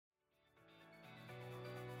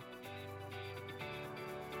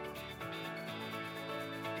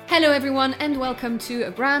Hello everyone and welcome to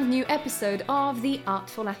a brand new episode of the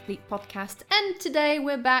Artful Athlete podcast. And today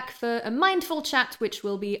we're back for a mindful chat, which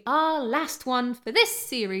will be our last one for this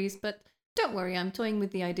series. But don't worry, I'm toying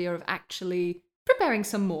with the idea of actually preparing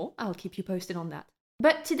some more. I'll keep you posted on that.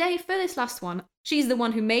 But today, for this last one, she's the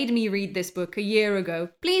one who made me read this book a year ago.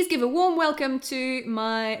 Please give a warm welcome to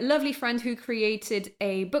my lovely friend who created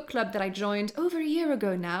a book club that I joined over a year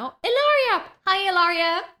ago now, Ilaria! Hi,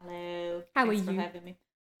 Ilaria! Hello. How Thanks are for you? having me.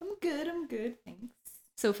 I'm good, thanks.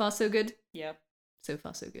 So far, so good? Yeah, So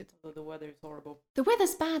far, so good. although the weather is horrible. The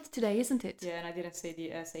weather's bad today, isn't it? Yeah, and I didn't say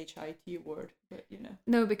the SHIT word, but you know.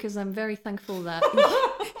 No, because I'm very thankful that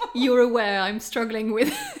you're aware I'm struggling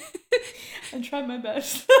with... I tried my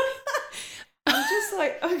best. I'm just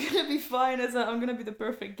like, I'm gonna be fine I'm gonna be the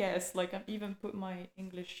perfect guest. Like, I've even put my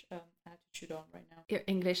English attitude on right now. Your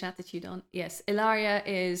English attitude on. Yes, Ilaria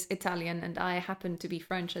is Italian and I happen to be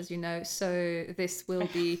French, as you know, so this will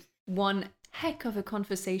be one heck of a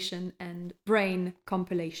conversation and brain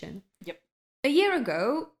compilation. Yep. A year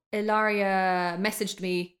ago, Ilaria messaged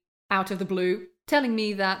me out of the blue, telling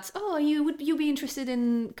me that, would you be interested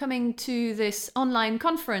in coming to this online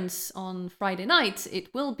conference on Friday night?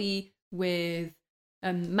 It will be with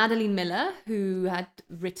Madeline Miller, who had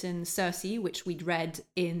written Circe, which we'd read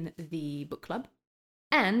in the book club,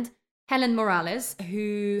 and Helen Morales,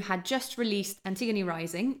 who had just released Antigone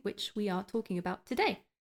Rising, which we are talking about today.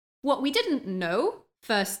 What we didn't know,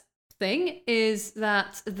 first thing, is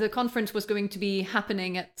that the conference was going to be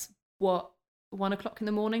happening at, 1 o'clock in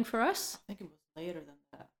the morning for us? I think it was later than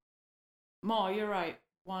that. Mo, you're right.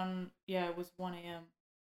 It was 1 a.m.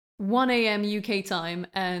 1 a.m. UK time,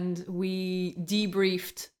 and we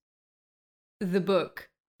debriefed the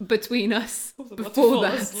book between us I was about to before fall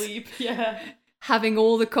that. asleep. Yeah. Having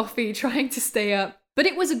all the coffee, trying to stay up. But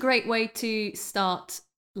it was a great way to start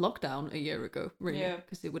lockdown a year ago, really, Yeah.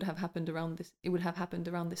 because it would have happened around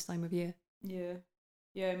this time of year. Yeah,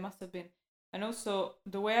 it must have been. And also,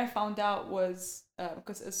 the way I found out was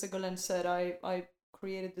because, as Ségolène said, I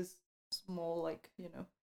created this small,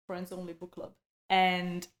 friends-only book club.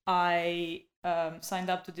 And I signed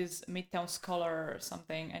up to this Midtown Scholar or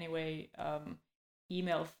something, anyway,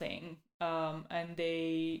 email thing. And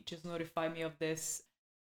they just notified me of this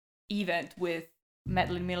event with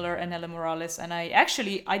Madeline Miller and Helen Morales, and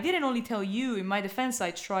I didn't only tell you. In my defense,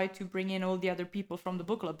 I tried to bring in all the other people from the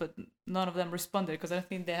book club, but none of them responded because I don't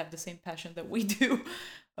think they have the same passion that we do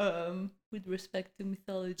with respect to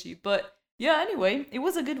mythology. But yeah, anyway, it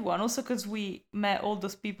was a good one, also because we met all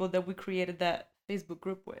those people that we created that Facebook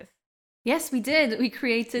group with. Yes, we did. We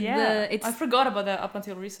created I forgot about that up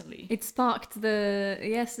until recently. It sparked the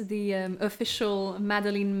official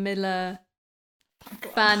Madeline Miller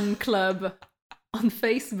fan club on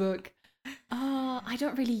Facebook. I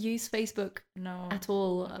don't really use Facebook at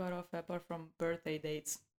all. I got off apart from birthday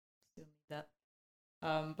dates. Still need that.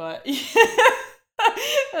 But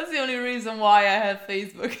that's the only reason why I have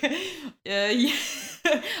Facebook.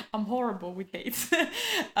 I'm horrible with dates.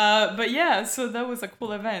 But yeah, so that was a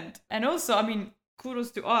cool event. And also, I mean,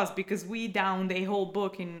 kudos to us because we downed a whole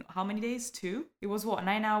book in how many days? 2? It was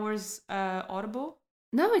 9 hours Audible?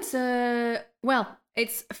 No, it's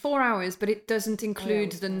it's 4 hours, but it doesn't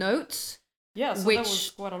include the notes. Yeah, so that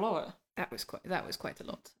was quite a lot. That was quite a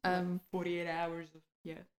lot. 48 hours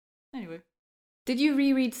of, Anyway. Did you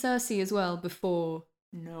reread Circe as well before?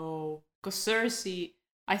 No, because Circe,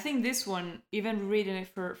 I think this one, even reading it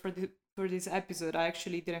for this episode, I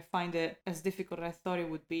actually didn't find it as difficult as I thought it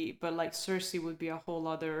would be. But like Circe would be a whole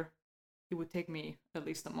other. It would take me at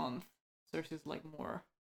least a month. Circe is like more.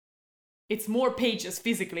 It's more pages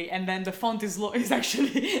physically, and then the font is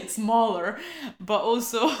actually smaller, but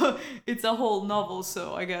also it's a whole novel.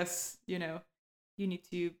 So I guess you need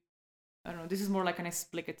to. I don't know. This is more like an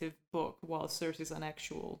explicative book, while Circe is an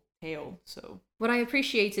actual tale. So what I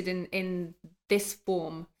appreciated in this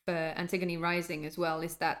form for Antigone Rising as well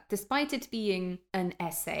is that despite it being an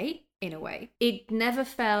essay in a way, it never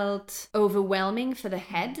felt overwhelming for the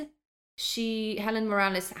head. Helen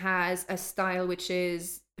Morales has a style which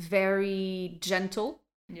is very gentle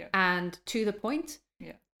and to the point.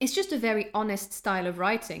 Yeah. It's just a very honest style of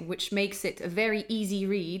writing, which makes it a very easy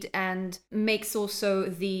read and makes also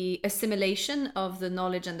the assimilation of the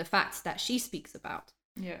knowledge and the facts that she speaks about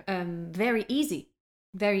very easy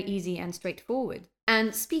and straightforward.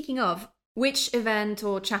 And speaking of, which event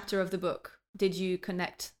or chapter of the book did you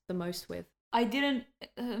connect the most with? I didn't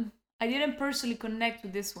personally connect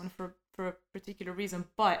with this one for a particular reason,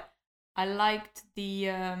 but I liked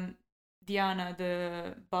the Diana,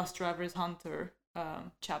 the bus driver's hunter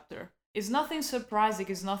chapter. it's nothing surprising.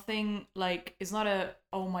 It's nothing like, it's not a,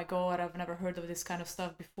 oh my God, I've never heard of this kind of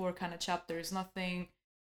stuff before kind of chapter. It's nothing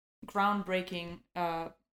groundbreaking,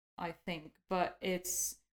 I think. But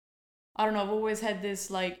it's, I don't know, I've always had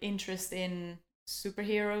this like interest in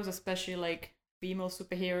superheroes, especially like female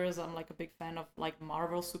superheroes. I'm like a big fan of like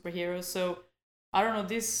Marvel superheroes. So I don't know,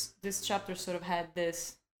 this chapter sort of had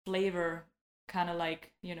this flavor, kind of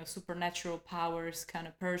like, you know, supernatural powers kind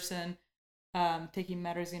of person, taking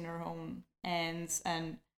matters in her own hands.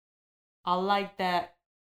 And I like that,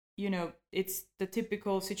 you know, it's the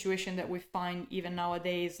typical situation that we find even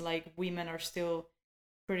nowadays, like women are still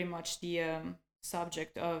pretty much the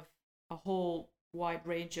subject of a whole wide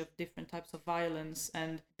range of different types of violence,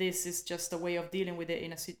 and this is just a way of dealing with it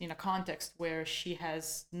in a context where she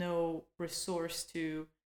has no resource to,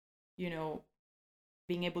 you know,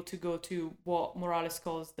 being able to go to what Morales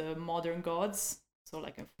calls the modern gods, so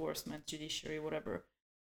like enforcement, judiciary, whatever.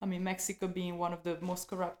 I mean, Mexico being one of the most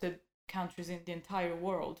corrupted countries in the entire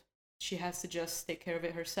world, she has to just take care of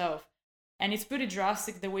it herself. And it's pretty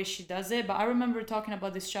drastic the way she does it, but I remember talking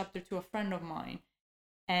about this chapter to a friend of mine,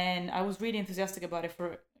 and I was really enthusiastic about it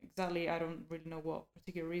for exactly, I don't really know what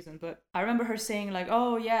particular reason, but I remember her saying like,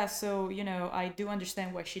 oh yeah, so, you know, I do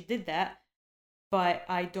understand why she did that, but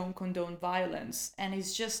I don't condone violence. And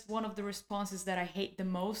it's just one of the responses that I hate the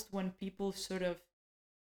most, when people sort of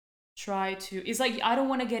try to, it's like, I don't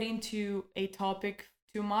want to get into a topic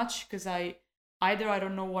too much, because I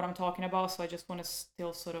don't know what I'm talking about, so I just want to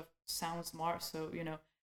still sort of sound smart, so, you know.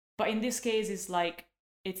 But in this case, it's like,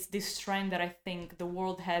 it's this trend that I think the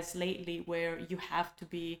world has lately, where you have to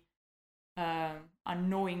be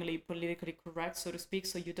unknowingly politically correct, so to speak,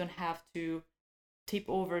 so you don't have to tip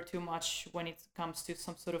over too much when it comes to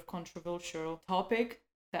some sort of controversial topic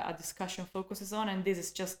that a discussion focuses on. And this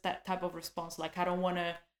is just that type of response. Like, I don't want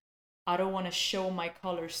to show my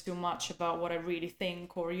colors too much about what I really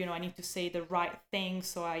think, or, you know, I need to say the right thing,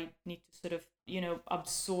 so I need to sort of, you know,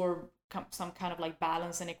 absorb some kind of like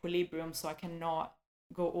balance and equilibrium, so I cannot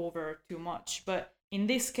go over too much. But in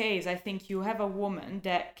this case, I think you have a woman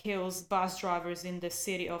that kills bus drivers in the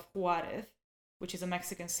city of Juarez, which is a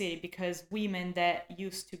Mexican city, because women that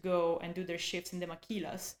used to go and do their shifts in the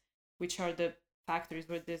maquilas, which are the factories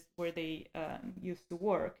where they used to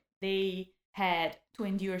work, they had to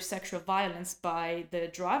endure sexual violence by the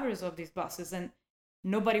drivers of these buses, and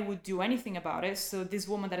nobody would do anything about it. So this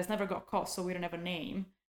woman that has never got caught, so we don't have a name,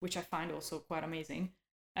 which I find also quite amazing,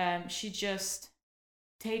 she just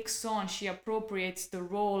she appropriates the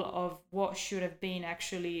role of what should have been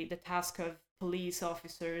actually the task of police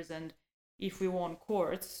officers, and if we want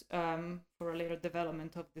courts, for a later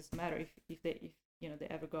development of this matter, if they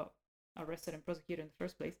ever got arrested and prosecuted in the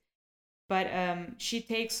first place. But she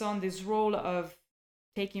takes on this role of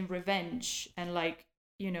taking revenge and, like,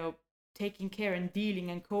 you know, taking care and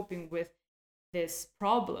dealing and coping with this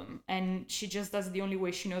problem, and she just does it the only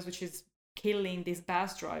way she knows, which is killing these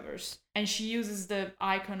bus drivers. And she uses the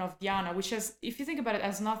icon of Diana, which has, if you think about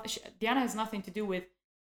it, Diana has nothing to do with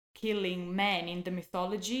killing men in the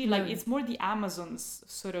mythology. Like, it's more the Amazons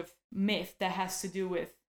sort of myth that has to do with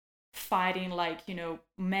fighting, like, you know,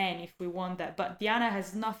 men, if we want that. But Diana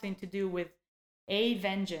has nothing to do with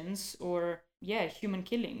vengeance or human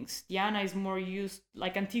killings. Diana is more used,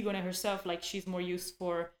 like Antigone herself, like, she's more used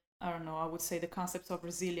for, I don't know, I would say the concepts of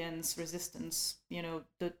resilience, resistance, you know,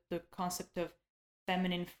 the concept of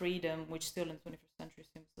feminine freedom, which still in the 21st century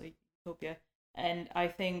seems like utopia. And I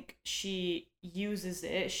think she uses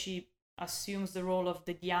it, she assumes the role of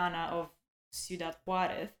the Diana of Ciudad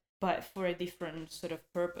Juarez, but for a different sort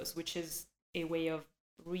of purpose, which is a way of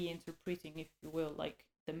reinterpreting, if you will, like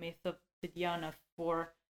the myth of the Diana,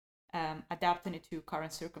 for adapting it to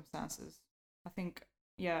current circumstances. I think,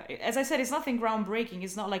 as I said, it's nothing groundbreaking.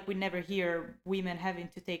 It's not like we never hear women having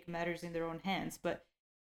to take matters in their own hands, but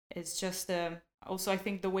it's just also, I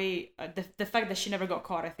think the way the fact that she never got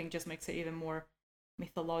caught, I think, just makes it even more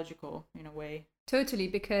mythological in a way. Totally,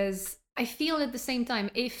 because I feel at the same time,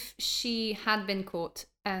 if she had been caught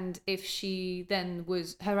and if she then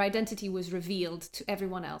her identity was revealed to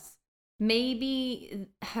everyone else, maybe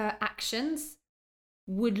her actions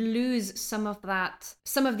would lose some of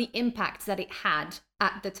the impact that it had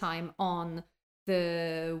at the time on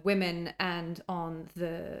the women and on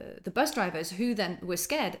the bus drivers, who then were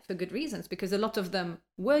scared for good reasons, because a lot of them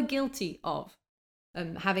were guilty of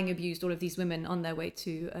having abused all of these women on their way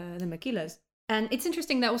to the maquilas. And it's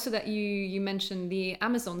interesting that also that you mentioned the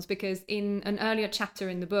Amazons, because in an earlier chapter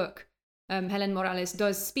in the book, Helen Morales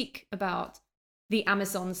does speak about the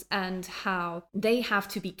Amazons and how they have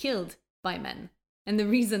to be killed by men. And the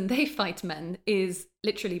reason they fight men is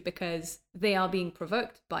literally because they are being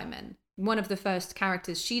provoked by men. one of the first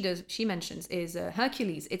characters she mentions is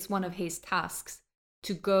Hercules. It's one of his tasks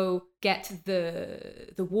to go get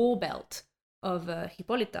the war belt of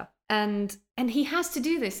Hippolyta, and he has to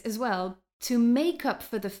do this as well to make up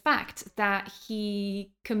for the fact that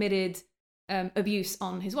he committed abuse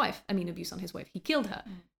on his wife. He killed her.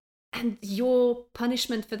 And your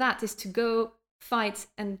punishment for that is to go fight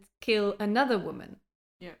and kill another woman.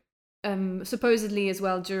 Yeah. Supposedly as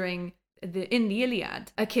well, in the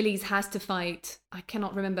Iliad, Achilles has to fight, I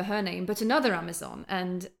cannot remember her name, but another Amazon,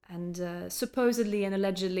 and supposedly and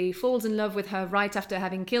allegedly falls in love with her right after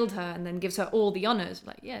having killed her, and then gives her all the honors.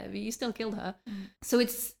 Like, yeah, but you still killed her. So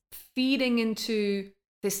it's feeding into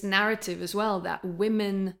this narrative as well that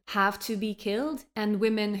women have to be killed, and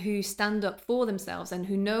women who stand up for themselves and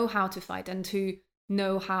who know how to fight and who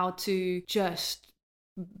know how to just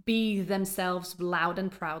be themselves loud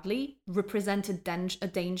and proudly represent a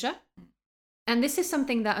danger. And this is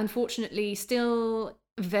something that unfortunately still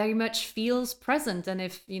very much feels present. And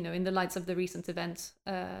if, in the lights of the recent events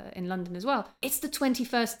in London as well, it's the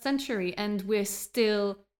 21st century and we're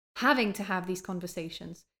still having to have these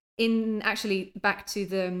conversations. Actually, back to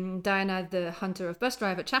the Diana the Hunter of Bus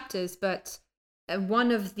Driver chapters, but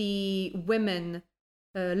one of the women,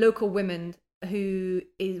 local women who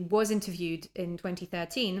was interviewed in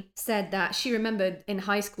 2013, said that she remembered in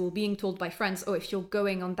high school being told by friends, oh, if you're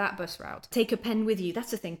going on that bus route, take a pen with you.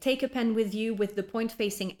 That's the thing. Take a pen with you with the point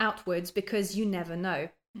facing outwards because you never know.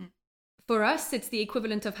 For us, it's the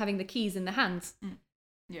equivalent of having the keys in the hands.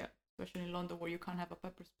 Yeah, especially in London where you can't have a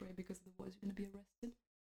pepper spray because otherwise you're going to be arrested.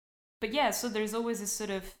 But yeah, so there's always this sort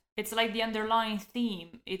of, it's like the underlying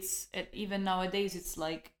theme. It's even nowadays, it's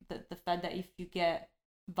like the fact that if you get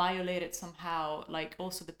violated somehow, like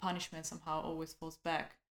also the punishment somehow always falls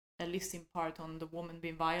back, at least in part, on the woman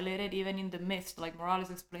being violated. Even in the myths, like Morales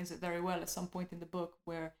explains it very well at some point in the book,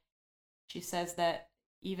 where she says that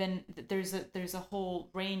even there's a whole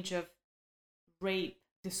range of rape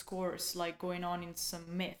discourse like going on in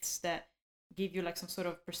some myths that give you like some sort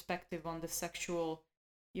of perspective on the sexual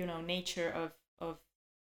nature of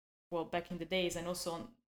well, back in the days, and also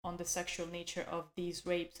on the sexual nature of these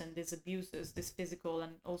rapes and these abuses, these physical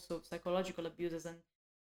and also psychological abuses. And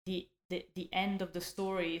the end of the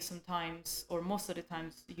story sometimes, or most of the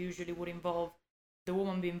times, usually would involve the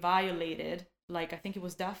woman being violated. Like, I think it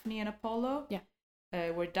was Daphne and Apollo. Yeah.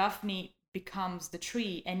 Where Daphne becomes the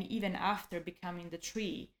tree, and even after becoming the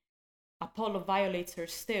tree, Apollo violates her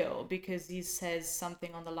still, because he says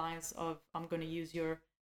something on the lines of, I'm going to use your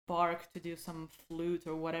bark to do some flute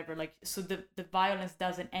or whatever. Like, so the violence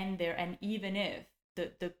doesn't end there. And even if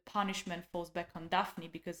the punishment falls back on Daphne,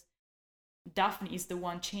 because Daphne is the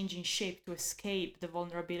one changing shape to escape the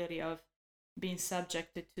vulnerability of being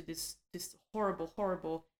subjected to this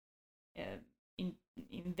horrible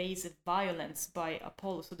invasive violence by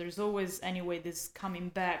Apollo. So there's always, anyway, this coming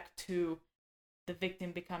back to the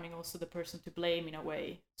victim becoming also the person to blame in a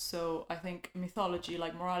way. So I think mythology,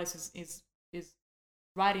 like Morales is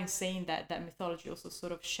right in saying that mythology also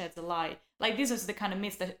sort of sheds a light. Like, this is the kind of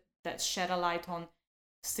myths that shed a light on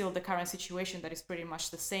still the current situation that is pretty much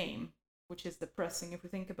the same, which is depressing if we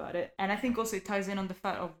think about it. And I think also it ties in on the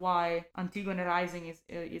fact of why Antigone Rising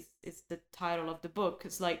is the title of the book.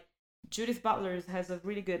 It's like Judith Butler has a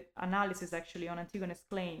really good analysis actually on Antigone's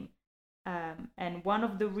claim. And one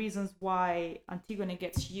of the reasons why Antigone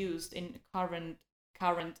gets used in current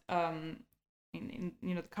in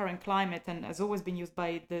the current climate, and has always been used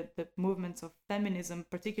by the movements of feminism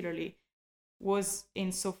particularly, was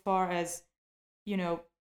insofar as,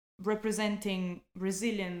 representing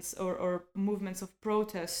resilience or movements of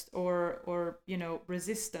protest or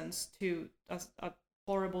resistance to a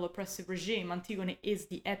horrible oppressive regime. Antigone is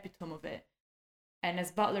the epitome of it. And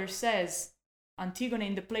as Butler says, Antigone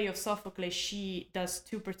in the play of Sophocles, she does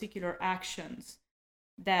two particular actions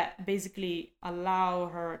that basically allow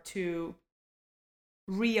her to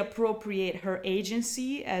reappropriate her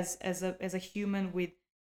agency as a human with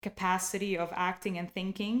capacity of acting and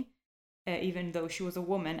thinking, even though she was a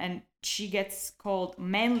woman. And she gets called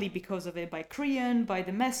manly because of it by Creon, by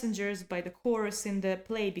the messengers, by the chorus in the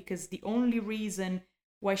play, because the only reason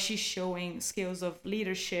why she's showing skills of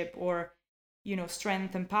leadership or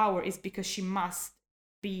strength and power is because she must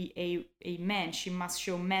be a man. She must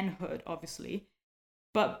show manhood, obviously.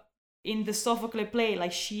 But in the Sophocles play,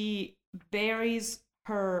 like, she buries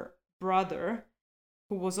her brother,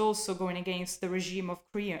 who was also going against the regime of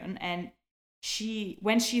Creon, and she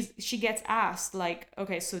gets asked, like,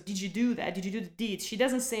 okay, so did you do that? Did you do the deed? She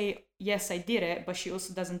doesn't say, yes, I did it, but she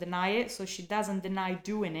also doesn't deny it. So she doesn't deny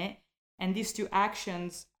doing it. And these two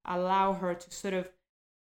actions allow her to sort of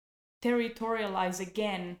territorialize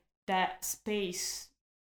again that space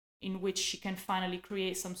in which she can finally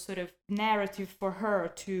create some sort of narrative for her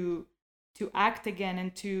to act again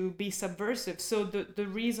and to be subversive. So the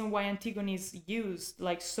reason why Antigone is used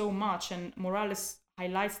like so much, and Morales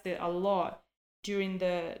highlights it a lot during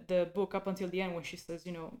the book up until the end when she says,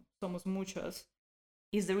 somos muchos,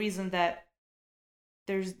 is the reason that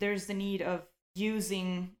there's the need of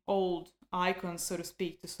using old icons, so to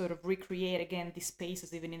speak, to sort of recreate again these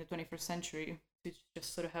spaces even in the 21st century, to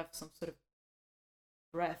just sort of have some sort of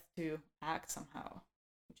breath to act somehow,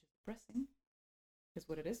 which is depressing, is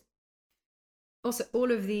what it is. Also,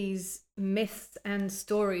 all of these myths and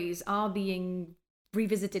stories are being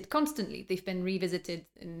revisited constantly. They've been revisited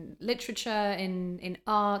in literature, in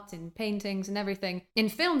art, in paintings and everything, in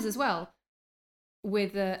films as well.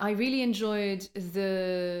 With I really enjoyed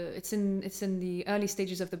it's in the early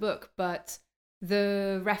stages of the book, but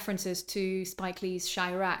the references to Spike Lee's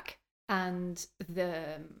Chirac and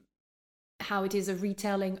how it is a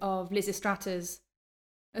retelling of Lysistrata's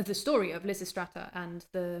the story of Lysistrata and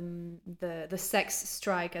the sex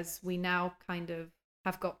strike as we now kind of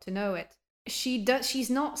have got to know it. She's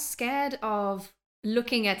not scared of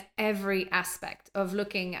looking at every aspect, of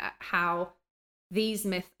looking at how these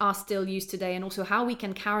myths are still used today and also how we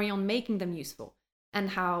can carry on making them useful,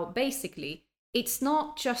 and how basically it's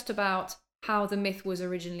not just about how the myth was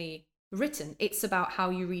originally written, it's about how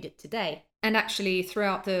you read it today. And actually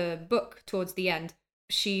throughout the book, towards the end,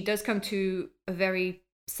 she does come to a very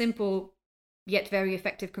simple yet very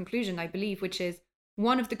effective conclusion, I believe, which is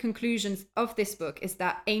one of the conclusions of this book is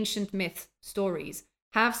that ancient myth stories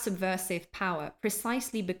have subversive power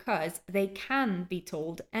precisely because they can be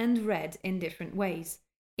told and read in different ways.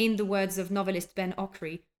 In the words of novelist Ben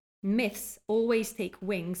Okri, myths always take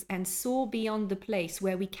wings and soar beyond the place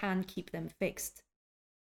where we can keep them fixed.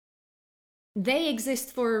 They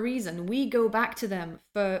exist for a reason. We go back to them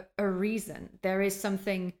for a reason. There is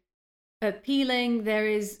something appealing.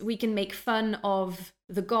 We can make fun of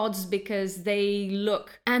the gods because they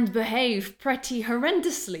look and behave pretty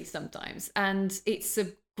horrendously sometimes. And it's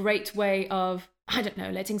a great way of, I don't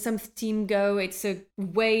know, letting some steam go. It's a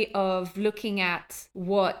way of looking at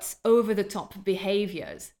what over-the-top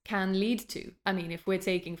behaviors can lead to. I mean, if we're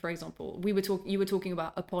taking, for example, you were talking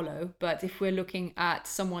about Apollo, but if we're looking at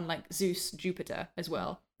someone like Zeus, Jupiter as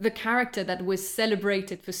well, the character that was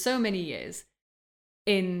celebrated for so many years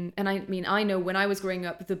and I know when I was growing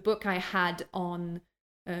up, the book I had on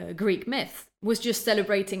Greek myth was just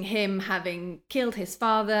celebrating him having killed his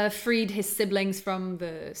father, freed his siblings from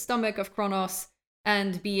the stomach of Kronos,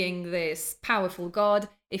 and being this powerful god.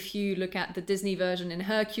 If you look at the Disney version in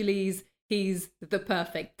Hercules, he's the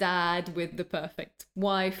perfect dad with the perfect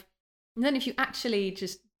wife. And then if you actually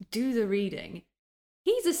just do the reading,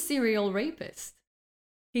 he's a serial rapist.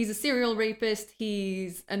 He's a serial rapist,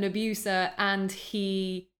 he's an abuser, and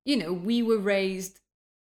we were raised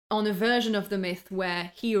on a version of the myth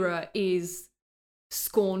where Hera is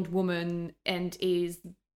scorned woman and is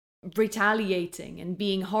retaliating and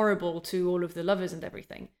being horrible to all of the lovers and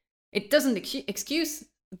everything. It doesn't excuse,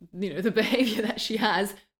 the behavior that she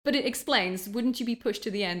has, but it explains, wouldn't you be pushed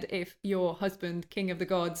to the end if your husband, king of the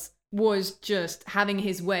gods, was just having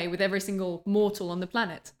his way with every single mortal on the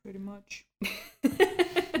planet? Pretty much.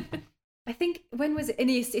 I think, when was it?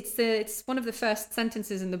 Aeneas, it's one of the first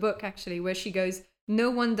sentences in the book, actually, where she goes, "No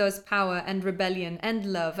one does power and rebellion and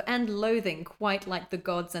love and loathing quite like the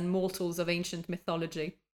gods and mortals of ancient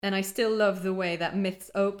mythology." And I still love the way that myths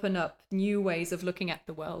open up new ways of looking at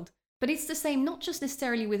the world. But it's the same, not just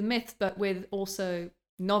necessarily with myths, but with also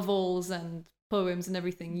novels and poems and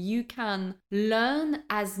everything. You can learn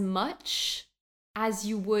as much as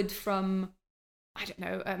you would from, I don't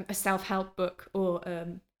know, a self-help book or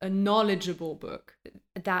a knowledgeable book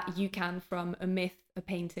that you can from a myth, a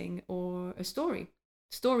painting, or a story.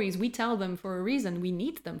 Stories, we tell them for a reason. We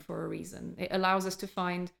need them for a reason. It allows us to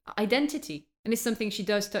find identity. And it's something she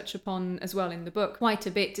does touch upon as well in the book quite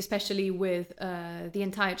a bit, especially with the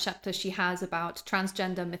entire chapter she has about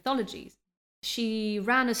transgender mythologies. She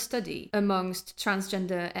ran a study amongst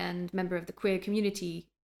transgender and member of the queer community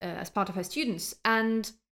as part of her students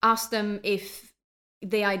and asked them if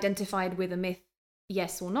they identified with a myth,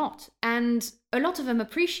 yes or not. And a lot of them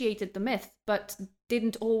appreciated the myth, but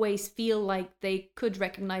didn't always feel like they could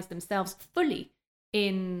recognize themselves fully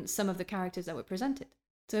in some of the characters that were presented.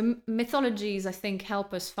 So mythologies, I think,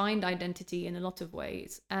 help us find identity in a lot of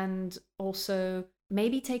ways, and also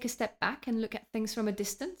maybe take a step back and look at things from a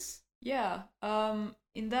distance. Yeah,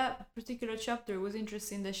 in that particular chapter, it was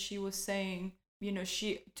interesting that she was saying,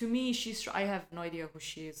 I have no idea who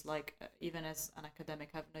she is, like, even as an academic,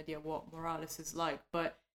 I have no idea what Morales is like,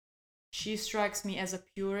 but she strikes me as a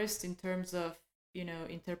purist in terms of,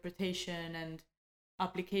 interpretation and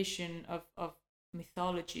application of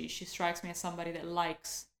mythology. She strikes me as somebody that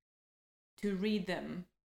likes to read them,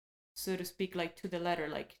 so to speak, like to the letter.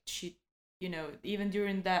 Like she, even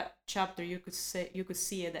during that chapter, you could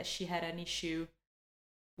see it, that she had an issue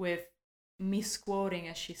with misquoting,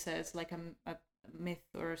 as she says, like a myth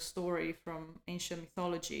or a story from ancient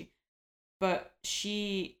mythology. But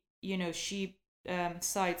she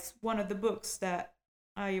cites one of the books that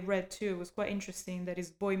I read too. It was quite interesting. That is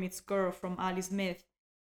Boy Meets Girl from Ali Smith,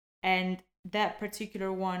 and that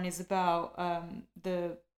particular one is about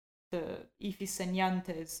the Ifis and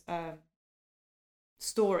Yantes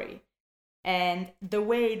story. And the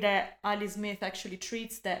way that Ali Smith actually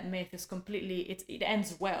treats that myth is completely, it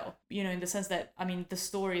ends well, in the sense that, the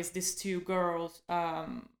story is these two girls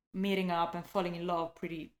meeting up and falling in love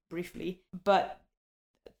pretty briefly. But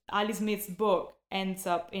Ali Smith's book ends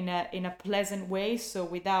up in a pleasant way, so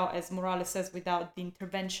without, as Morales says, without the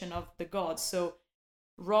intervention of the gods. So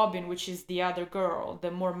Robin, which is the other girl,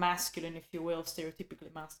 the more masculine, if you will,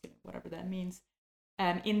 stereotypically masculine, whatever that means,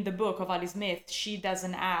 in the book of Ali Smith, she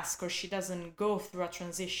doesn't ask, or she doesn't go through a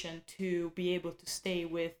transition to be able to stay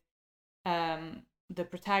with the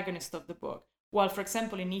protagonist of the book. While, for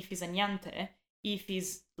example, in Ifis and Yante,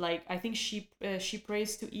 Ifis, like, I think she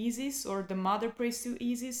prays to Isis, or the mother prays to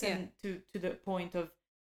Isis, and to the point of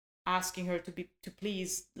asking her to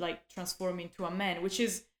please, like, transform into a man, which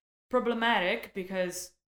is problematic,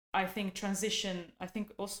 because I think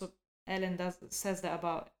also Ellen says that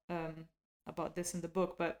about this in the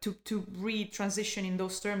book, but to read transition in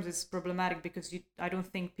those terms is problematic, because I don't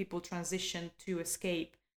think people transition to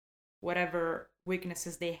escape whatever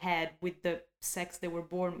weaknesses they had with the sex they were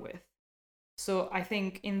born with. So I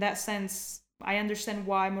think in that sense, I understand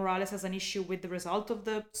why Morales has an issue with the result of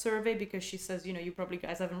the survey, because she says, you probably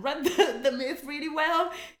guys haven't read the myth really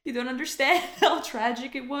well. You don't understand how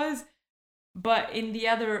tragic it was. But in the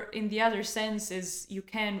other sense is, you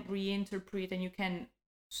can reinterpret and you can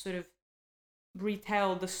sort of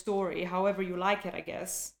retell the story however you like it, I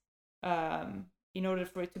guess, in order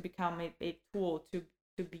for it to become a tool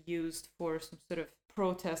to be used for some sort of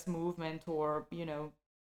protest movement, or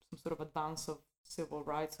some sort of advance of civil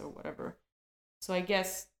rights or whatever. So I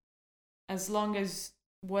guess as long as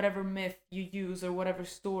whatever myth you use or whatever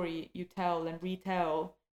story you tell and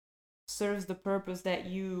retell serves the purpose that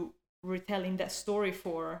you were telling that story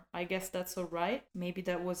for, I guess that's all right. Maybe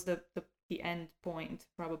that was the end point,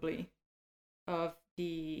 probably, of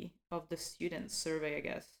the students' survey, I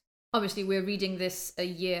guess. Obviously, we're reading this a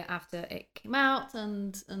year after it came out,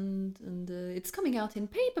 and it's coming out in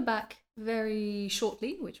paperback very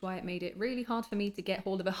shortly, which is why it made it really hard for me to get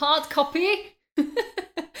hold of a hard copy.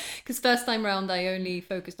 Because first time round, I only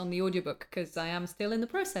focused on the audiobook, because I am still in the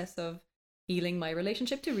process of healing my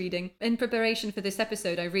relationship to reading. In preparation for this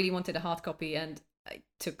episode, I really wanted a hard copy, and it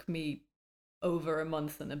took me over a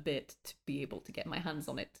month and a bit to be able to get my hands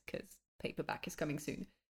on it, because paperback is coming soon.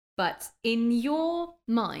 But in your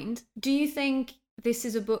mind, do you think this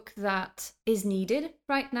is a book that is needed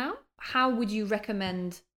right now? How would you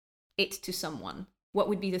recommend it to someone? What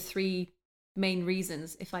would be the 3 main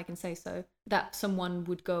reasons, if I can say so, that someone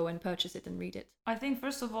would go and purchase it and read it? I think,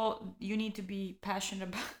 first of all, you need to be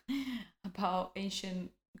passionate about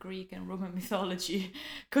ancient Greek and Roman mythology,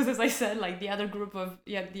 because, as I said, like, the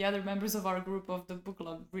other members of our group of the book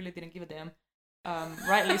club really didn't give a damn.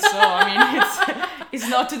 Rightly so. It's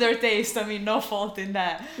not to their taste. No fault in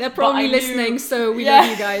that. They're probably listening, so we love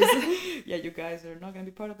you guys. Yeah, you guys are not going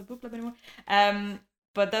to be part of the book club anymore.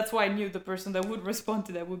 But that's why I knew the person that would respond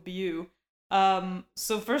to that would be you.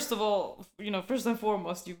 So first of all, first and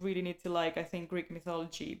foremost, you really need to like, I think, Greek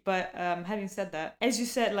mythology. But having said that, as you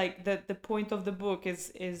said, like, the point of the book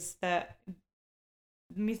is that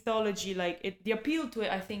mythology, like, the appeal to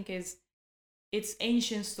it, I think, is it's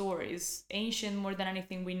ancient stories, ancient more than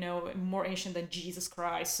anything we know, more ancient than Jesus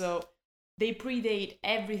Christ. So they predate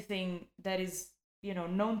everything that is,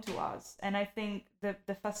 known to us. And I think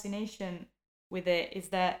the fascination with it is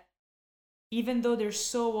that even though they're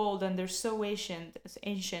so old and they're so ancient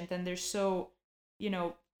and they're so,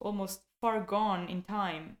 almost far gone in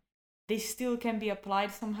time, they still can be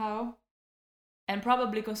applied somehow. And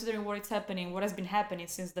probably considering what has been happening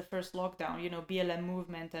since the first lockdown, BLM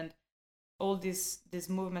movement and all these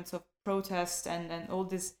movements of protest and all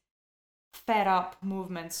these fed up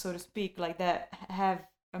movements, so to speak, like that have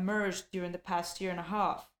emerged during the past year and a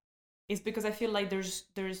half, is because I feel like there's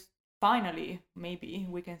finally, maybe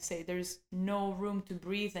we can say, there's no room to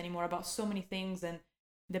breathe anymore about so many things, and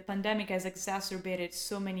the pandemic has exacerbated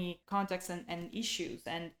so many contexts and issues,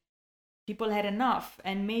 and people had enough,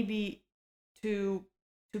 and maybe to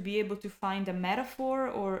be able to find a metaphor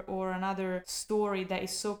or another story that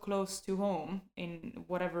is so close to home in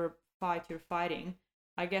whatever fight you're fighting,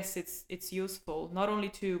 I guess it's useful not only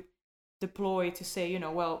to deploy to say,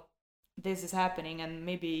 well, this is happening, and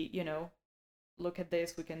maybe, look at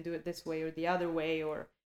this, we can do it this way or the other way, or,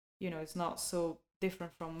 it's not so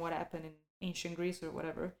different from what happened in ancient Greece or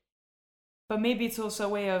whatever. But maybe it's also a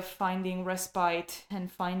way of finding respite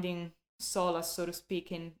and finding solace, so to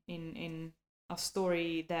speak, in a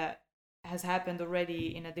story that has happened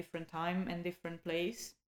already in a different time and different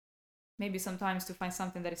place. Maybe sometimes to find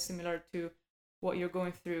something that is similar to what you're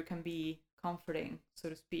going through can be comforting, so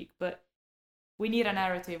to speak. But we need a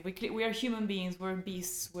narrative. We are human beings. We're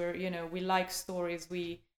beasts. We like stories.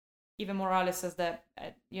 Even Morales says that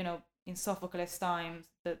in Sophocles' times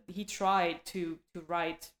that he tried to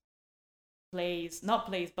write plays, not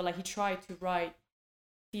plays, but like he tried to write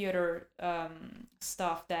theater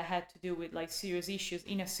stuff that had to do with like serious issues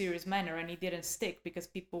in a serious manner, and it didn't stick because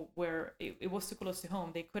people it was too close to home.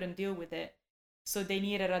 They couldn't deal with it, so they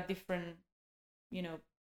needed a different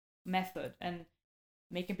method, and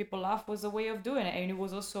making people laugh was a way of doing it, and it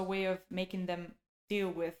was also a way of making them deal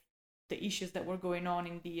with the issues that were going on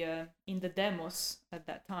in the demos at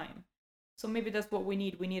that time. So maybe that's what we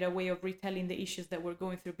need. We need a way of retelling the issues that we're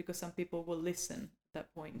going through, because some people will listen at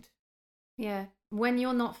that point. Yeah, when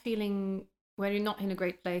you're not in a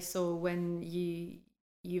great place, or when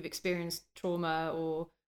you've experienced trauma or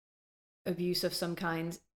abuse of some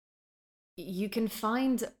kind, you can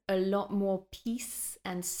find a lot more peace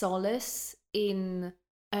and solace in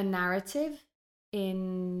a narrative,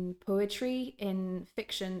 in poetry, in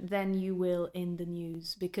fiction, than you will in the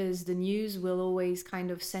news, because the news will always kind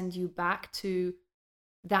of send you back to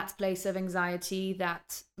that place of anxiety,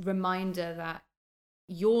 that reminder that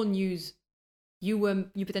your news,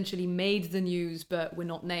 you potentially made the news but were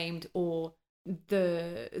not named, or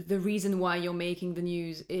the reason why you're making the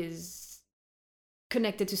news is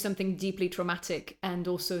connected to something deeply traumatic and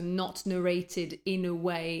also not narrated in a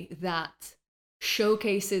way that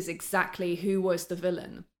showcases exactly who was the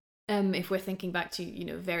villain. If we're thinking back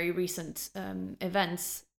to very recent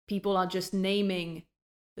events, people are just naming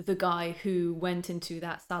the guy who went into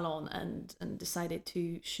that salon and decided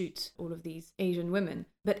to shoot all of these Asian women,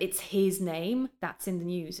 but it's his name that's in the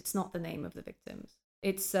news. It's not the name of the victims.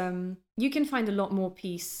 It's you can find a lot more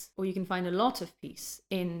peace, or you can find a lot of peace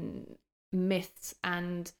in myths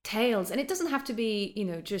and tales, and it doesn't have to be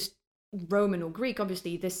just Roman or Greek.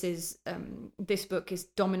 Obviously, this book is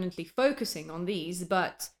dominantly focusing on these,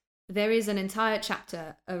 but there is an entire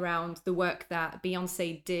chapter around the work that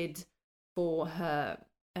Beyonce did for her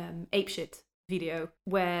Apeshit video,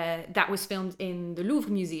 where that was filmed in the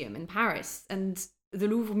Louvre Museum in Paris, and the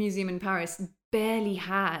Louvre Museum in Paris barely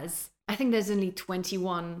has, I think there's only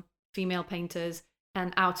 21 female painters,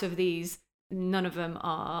 and out of these, none of them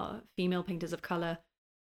are female painters of color,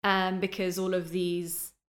 because all of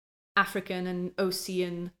these African and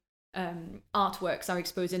Ocean artworks are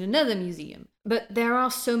exposed in another museum. But there are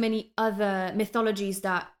so many other mythologies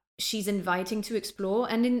that she's inviting to explore,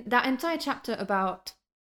 and in that entire chapter about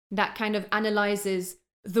that kind of analyzes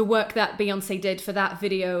the work that Beyonce did for that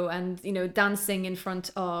video, and dancing in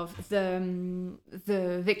front of the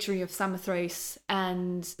victory of Samothrace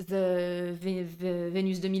and the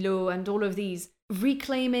Venus de Milo, and all of these,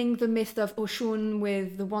 reclaiming the myth of Oshun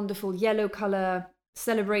with the wonderful yellow color,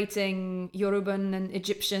 celebrating Yoruban and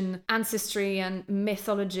Egyptian ancestry and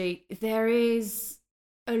mythology. There is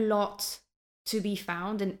a lot to be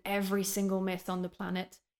found in every single myth on the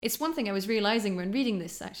planet. It's one thing I was realizing when reading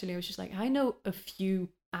this, actually. I was just like, I know a few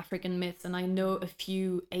African myths and I know a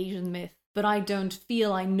few Asian myths, but I don't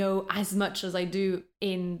feel I know as much as I do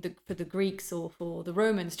for the Greeks or for the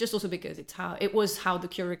Romans, just also because it was how the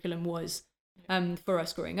curriculum was for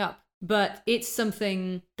us growing up. But it's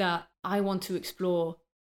something that I want to explore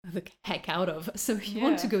the heck out of. So if you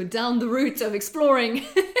want to go down the route of exploring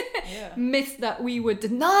myths that we were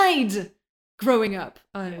denied growing up,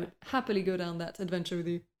 I would happily go down that adventure with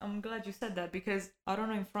you. I'm glad you said that, because I don't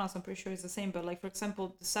know in France, I'm pretty sure it's the same, but like, for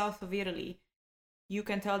example, the south of Italy, you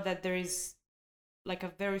can tell that there is like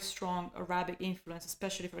a very strong Arabic influence,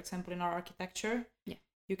 especially, for example, in our architecture. Yeah.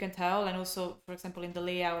 You can tell, and also, for example, in the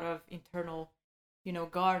layout of internal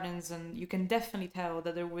gardens, and you can definitely tell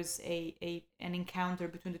that there was an encounter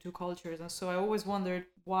between the two cultures. And so I always wondered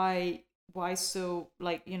why so,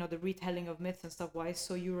 like, the retelling of myths and stuff, why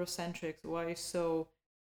so Eurocentric, why so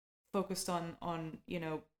focused on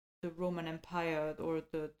the Roman Empire or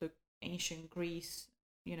the ancient Greece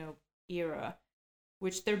era.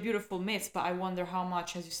 which they're beautiful myths, but I wonder how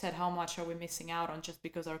much, as you said, how much are we missing out on just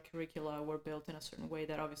because our curricula were built in a certain way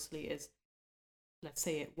that obviously is, let's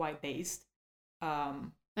say, white based.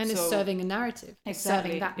 And it's serving a narrative. Exactly. It's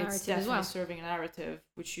serving that narrative it's definitely as well. Serving a narrative,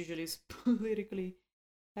 which usually is politically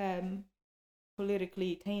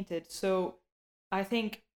tainted. So I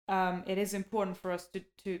think it is important for us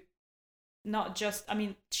to not just, I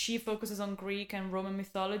mean, she focuses on Greek and Roman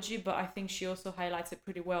mythology, but I think she also highlights it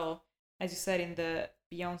pretty well, as you said, in the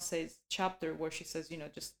Beyonce's chapter, where she says,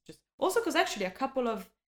 just also because actually a couple of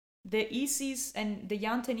the Isis and the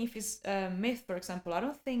Yantanifis myth, for example, I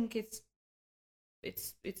don't think it's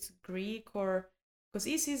Greek, or because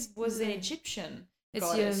Isis was an Egyptian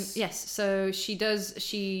goddess. Yes, so she does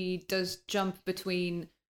jump between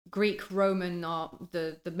Greek, Roman are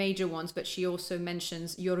the major ones, but she also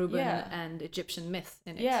mentions Yoruban and Egyptian myth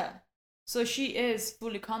in it. Yeah. So she is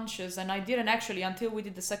fully conscious, and I didn't actually, until we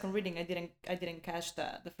did the second reading, I didn't catch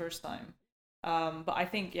that the first time. But I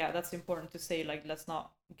think that's important to say, like, let's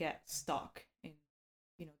not get stuck in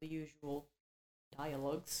the usual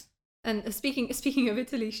dialogues. And speaking of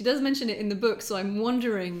Italy, she does mention it in the book, so I'm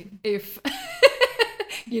wondering if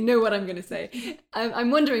you know what I'm going to say. I'm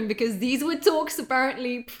wondering, because these were talks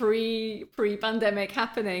apparently pre-pandemic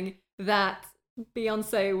happening, that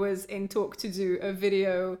Beyonce was in talk to do a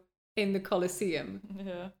video in the Colosseum.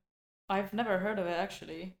 Yeah. I've never heard of it,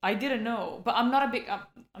 actually. I didn't know, but I'm not a big,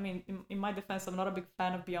 in my defense, I'm not a big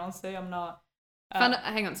fan of Beyonce. I'm not...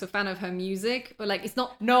 fan of her music, or like, it's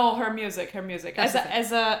not... No, her music. As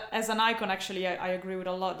an icon, actually, I agree with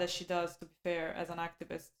a lot that she does, to be fair, as an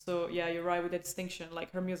activist. So yeah, you're right with the distinction.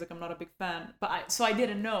 Like, her music, I'm not a big fan. But I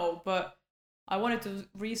didn't know, but I wanted to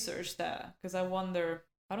research that, because I wonder...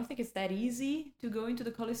 I don't think it's that easy to go into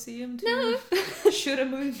the Colosseum to shoot a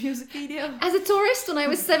music video. As a tourist, when I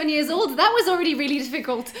was 7 years old, that was already really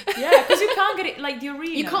difficult. Yeah, because you can't get it, like, the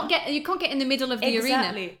arena. You can't get in the middle of the arena.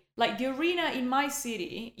 Exactly. Like, the arena in my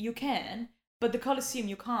city, you can, but the Colosseum,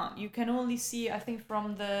 you can't. You can only see, I think,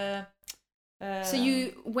 from the... So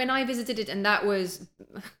when I visited it, and that was,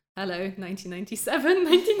 1997,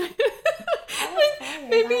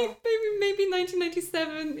 maybe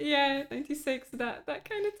 1997, 96, that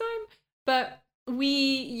kind of time. But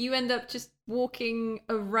you end up just walking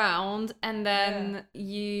around, and then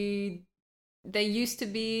there used to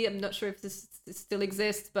be, I'm not sure if this still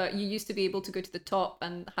exists, but you used to be able to go to the top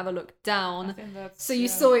and have a look down. So you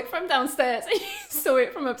saw it from downstairs and you saw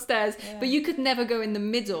it from upstairs, but you could never go in the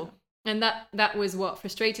middle. And that was what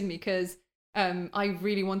frustrated me, because I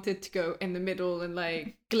really wanted to go in the middle and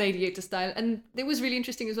like Gladiator style. And it was really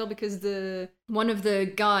interesting as well, because one of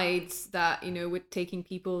the guides that, were taking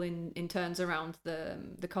people in turns around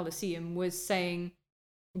the Colosseum was saying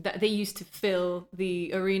that they used to fill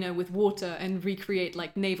the arena with water and recreate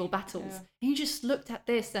like naval battles. And you just looked at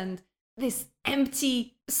this, and this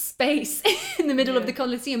empty space in the middle of the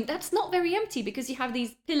Colosseum, that's not very empty, because you have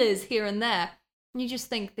these pillars here and there. And you just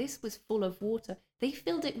think, this was full of water. They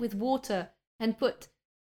filled it with water and put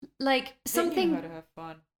like something. They knew how to have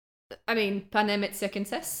fun. I mean, panem et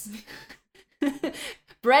circenses.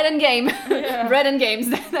 Bread and game. Yeah. Bread and games.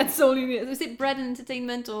 That's all you need. Was it bread and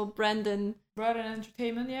entertainment or Brandon? Bread and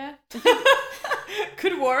entertainment, yeah.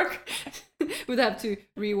 Could work. Would have to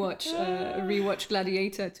rewatch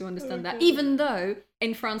Gladiator to understand that. Even though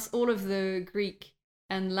in France, all of the Greek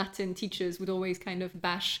and Latin teachers would always kind of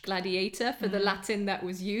bash Gladiator for the Latin that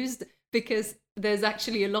was used, because there's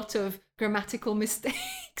actually a lot of grammatical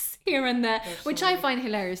mistakes here and there, which I find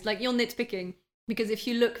hilarious. Like, you're nitpicking, because if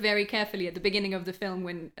you look very carefully at the beginning of the film,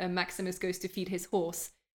 when Maximus goes to feed his horse,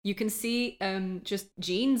 you can see just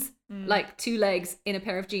jeans, like 2 legs in a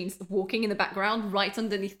pair of jeans, walking in the background right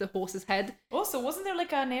underneath the horse's head. Also, wasn't there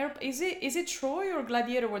like an is it Troy or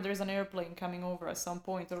Gladiator where there's an airplane coming over at some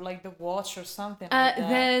point, or like the Watch or something like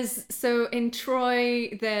that? So in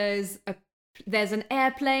Troy, there's an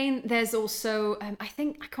airplane. There's also, I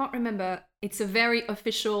can't remember. It's a very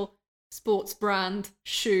official sports brand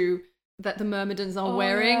shoe that the Myrmidons are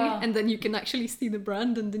wearing, and then you can actually see the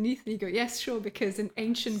brand underneath, and you go, yes, sure, because in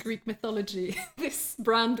ancient Greek mythology, this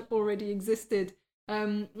brand already existed.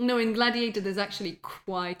 No, in Gladiator, there's actually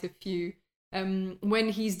quite a few. When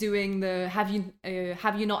he's doing the have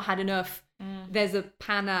you not had enough, there's a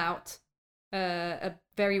pan out, a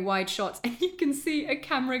very wide shot, and you can see a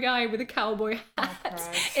camera guy with a cowboy hat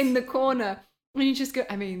in the corner, and you just go,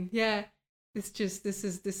 I mean, yeah, this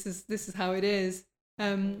is how it is.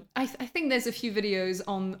 I think there's a few videos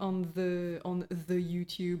on the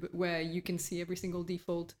YouTube where you can see every single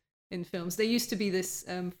default in films. There used to be this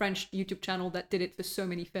French YouTube channel that did it for so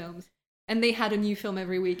many films, and they had a new film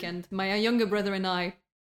every weekend. My younger brother and I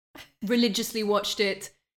religiously watched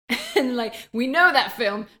it. And like, we know that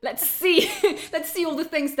film. Let's see all the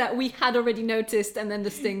things that we had already noticed, and then the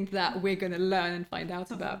things that we're gonna learn and find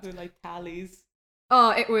out about. Do like tallies. Oh,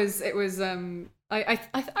 it was. I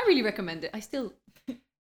really recommend it.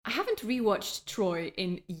 I haven't rewatched Troy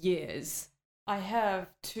in years. I have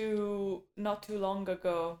not too long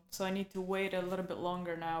ago, so I need to wait a little bit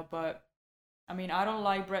longer now. But I mean, I don't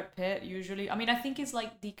like Brad Pitt usually. I mean, I think it's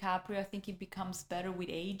like DiCaprio. I think he becomes better with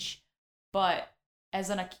age, but as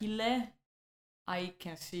an Achille, I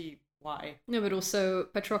can see why. No, but also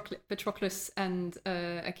Patroclus and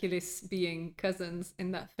Achilles being cousins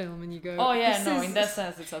in that film, and you go, oh yeah, no, in that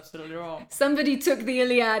sense, it's absolutely wrong. Somebody took the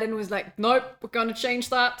Iliad and was like, nope, we're gonna change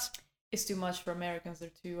that. It's too much for Americans. They're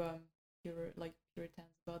too Puritans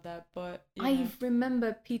about that. But I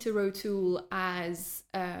remember Peter O'Toole as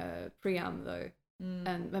Priam though,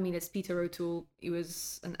 and I mean, it's Peter O'Toole. He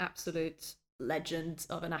was an absolute legend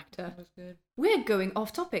of an actor. That was good. We're going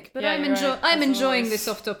off topic, but yeah, I'm enjoying this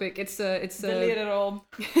off topic. It's delete it all.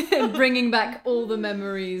 Bringing back all the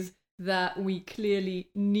memories that we clearly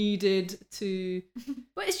needed to.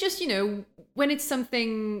 But it's just, when it's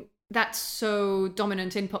something that's so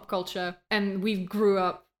dominant in pop culture, and we grew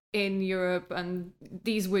up in Europe, and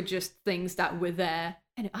these were just things that were there.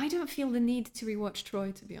 And I don't feel the need to rewatch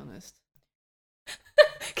Troy, to be honest.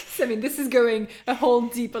 Because I mean, this is going a whole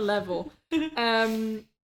deeper level.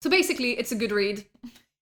 So basically, it's a good read,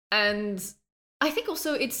 and I think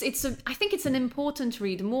also it's an important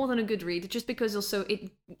read more than a good read, just because also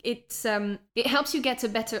it helps you get a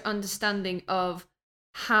better understanding of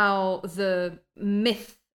how the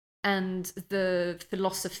myth and the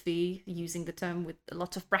philosophy, using the term with a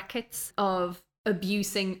lot of brackets, of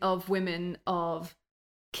abusing of women, of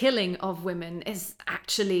killing of women, is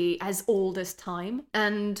actually as old as time.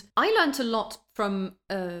 And I learned a lot from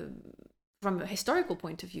a historical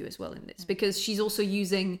point of view as well in this, because she's also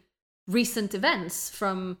using recent events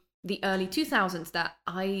from the early 2000s that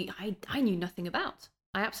I knew nothing about.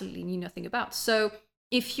 I absolutely knew nothing about. So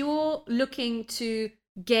if you're looking to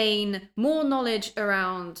gain more knowledge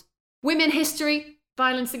around women history,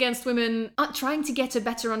 violence against women, trying to get a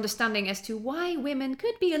better understanding as to why women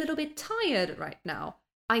could be a little bit tired right now,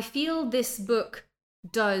 I feel this book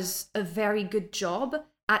does a very good job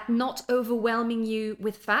at not overwhelming you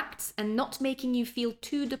with facts and not making you feel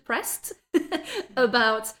too depressed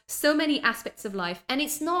about so many aspects of life. And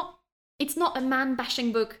it's not a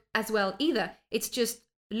man-bashing book as well either. It's just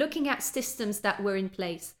looking at systems that were in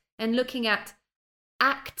place and looking at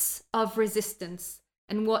acts of resistance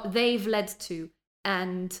and what they've led to.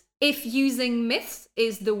 And if using myths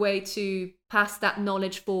is the way to pass that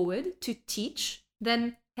knowledge forward, to teach,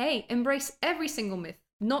 then hey, embrace every single myth,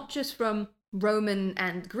 not just from Roman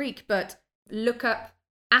and Greek, but look up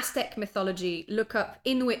Aztec mythology, look up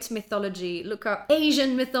Inuit mythology, look up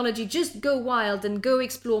Asian mythology. Just go wild and go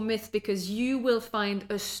explore myth, because you will find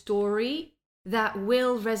a story that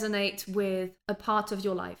will resonate with a part of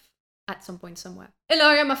your life at some point somewhere.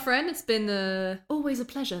 Ilaria, my friend, it's been always a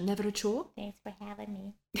pleasure, never a chore. Thanks for having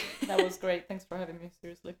me. That was great. Thanks for having me,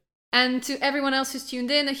 seriously. And to everyone else who's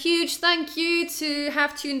tuned in, a huge thank you to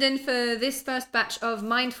have tuned in for this first batch of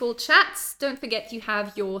Mindful Chats. Don't forget you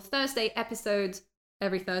have your Thursday episode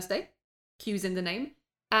every Thursday. Cues in the name.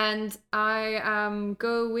 And I am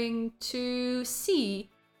going to see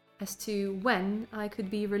as to when I could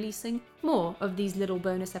be releasing more of these little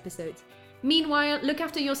bonus episodes. Meanwhile, look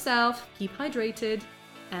after yourself, keep hydrated,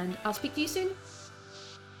 and I'll speak to you soon.